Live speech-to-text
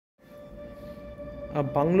a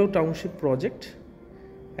bungalow township project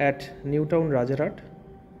at Newtown, Rajarat.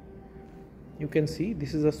 You can see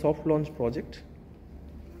this is a soft launch project.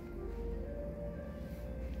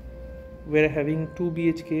 We're having 2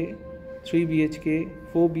 BHK, 3 BHK,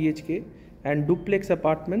 4 BHK and duplex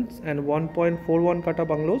apartments and 1.41 Katha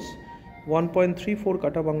bungalows, 1.34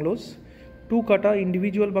 Katha bungalows, 2 Katha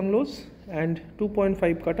individual bungalows and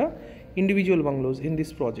 2.5 Katha individual bungalows in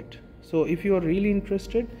this project. So if you are really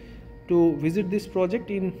interested to visit this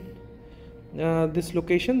project in this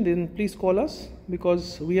location, then please call us,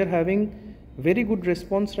 because we are having very good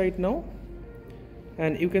response right now.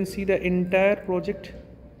 And you can see the entire project.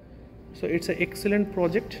 So it's an excellent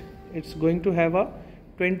project. It's going to have a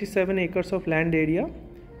 27 acres of land area.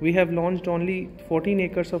 We have launched only 14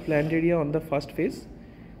 acres of land area on the first phase.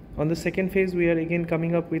 On the second phase we are again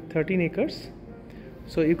coming up with 13 acres.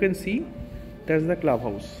 So you can see that's the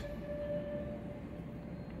clubhouse.